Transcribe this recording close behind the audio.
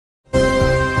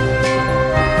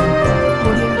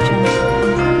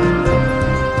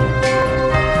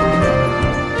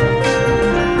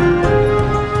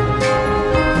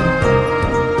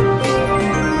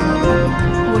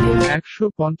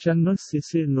155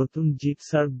 সিসির নতুন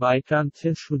Gixxer bike আনছে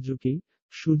সুজুকি।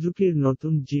 সুজুকির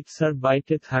নতুন জিক্সার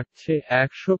বাইকে থাকছে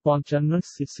 155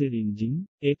 সিসির ইঞ্জিন।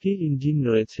 একই ইঞ্জিন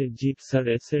রয়েছে জিক্সার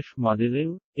এসএস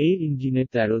মডেলেও। এই ইঞ্জিনে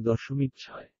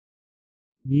 13.6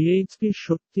 বিএইচপি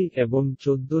শক্তি এবং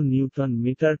 14 নিউটন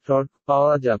মিটার টর্ক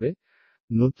পাওয়া যাবে।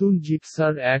 নতুন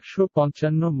জিক্সার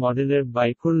 155 মডেলের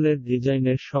বাইকলের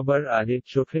ডিজাইনের সবার আগে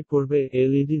চোখে পড়বে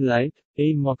এলইডি লাইট।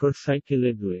 এই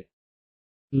মোটরসাইকেলে ডুয়ে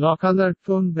লকালার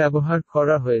টোন ব্যবহার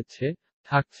করা হয়েছে।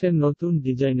 থাকছে নতুন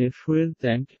ডিজাইনের ফুয়েল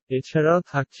ট্যাঙ্ক, এছাড়াও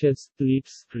থাকছে split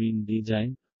screen design.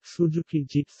 Suzuki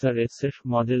Gixxer SS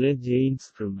মডেলে যে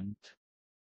ইনস্ট্রুমেন্ট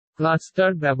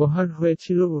ক্লাস্টার ব্যবহার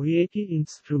হয়েছিল ওই একই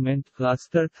ইনস্ট্রুমেন্ট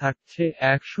ক্লাস্টার থাকছে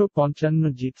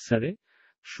 155 জিক্সারে।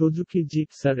 সুজুকি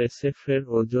জিক্সার এসএফ এর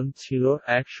ওজন ছিল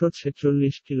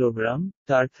 146 কিলোগ্রাম,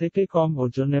 তার থেকে কম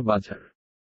ওজনে বাজার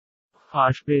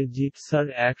আসবে জিক্সার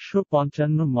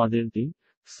 155 মডেলটি।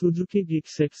 সুজুকি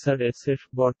গিক্সের এসএফ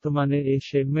বর্তমানে এই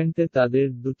সেগমেন্টে তাদের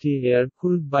দুটি এয়ার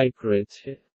কুলড বাইক রয়েছে।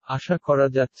 আশা করা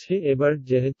যাচ্ছে এবার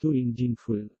যেহেতু ইঞ্জিন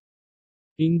ফুয়েল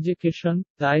ইনজেকশন,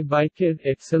 তাই বাইকের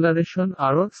অ্যাক্সেলারেশন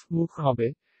আরও স্মুথ হবে।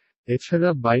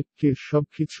 এছাড়া বাইকটির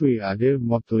সবকিছুই আগের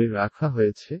মতোই রাখা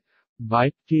হয়েছে।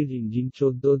 বাইকটির ইঞ্জিন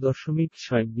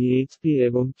 14.6 বিএইচপি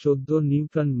এবং 14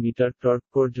 নিউটন মিটার টর্ক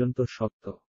পর্যন্ত শক্ত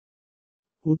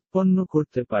উৎপন্ন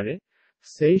করতে পারে।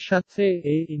 সেই সাথে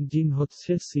এই ইঞ্জিন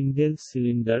হচ্ছে সিঙ্গেল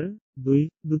সিলিন্ডার,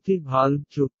 দুটি ভালভ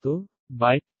যুক্ত।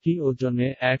 বাইকটি ওজনে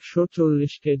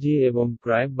 140 কেজি এবং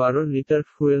প্রায় 12 লিটার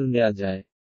ফুয়েল নেওয়া যায়।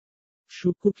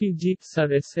 সুজুকি জিক্সার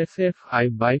এসএফআই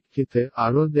বাইকটিতে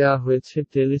আরও দেয়া হয়েছে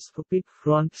telescopic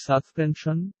front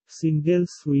suspension, single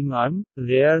swing arm,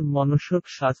 rare monoshock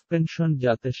suspension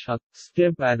যাতে 7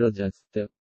 step adjust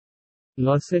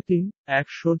লসেটিং,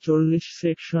 140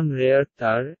 section rare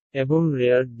tyre, এবং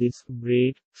রেয়ার ডিস্ক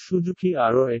ব্রেক। সুজুকি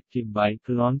আরও একটি বাইক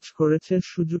লঞ্চ করেছে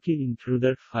সুজুকি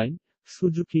ইন্ট্রুডার 5।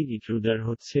 সুজুকি ইন্ট্রুডার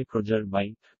হচ্ছে ক্রুজার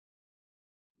বাইক।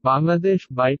 বাংলাদেশ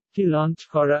বাইকটি লঞ্চ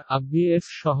করা ABS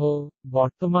সহ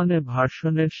বর্তমানে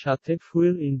ভার্সনের সাথে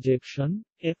ফুয়েল ইনজেকশন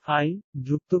এফআই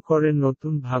যুক্ত করে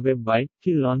নতুনভাবে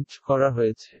বাইকটি লঞ্চ করা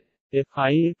হয়েছে।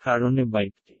 এফআই এর কারণে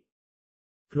বাইকটি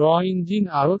ইঞ্জিন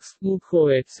আরও স্মুথ ও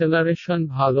অ্যাক্সেলারেশন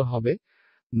ভালো হবে।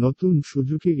 নতুন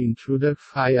সুজুকি ইন্ট্রুডার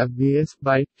 5 ABS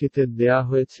বাইকটিতে দেয়া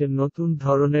হয়েছে নতুন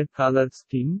ধরনের colour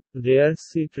scheme, rare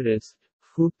seat rest,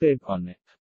 ফুটপেগ অনেক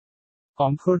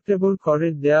কমফোর্টেবল করে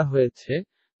দেয়া হয়েছে,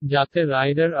 যাতে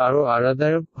রাইডার আরও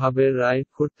আরামদায়কভাবে রাইড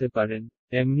করতে পারেন।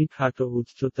 এমনি খাটো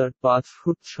উচ্চতার 5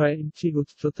 ফুট 6 ইঞ্চি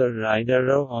উচ্চতার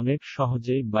রাইডাররাও অনেক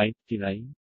সহজেই বাইকটি রাইড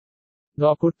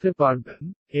করতে পারবেন।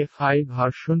 এফআই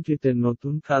ভার্সনটিতে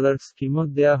নতুন কালার স্কিমও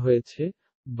দেয়া হয়েছে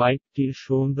বাইকটির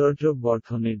সৌন্দর্য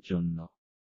বর্ধনের জন্য।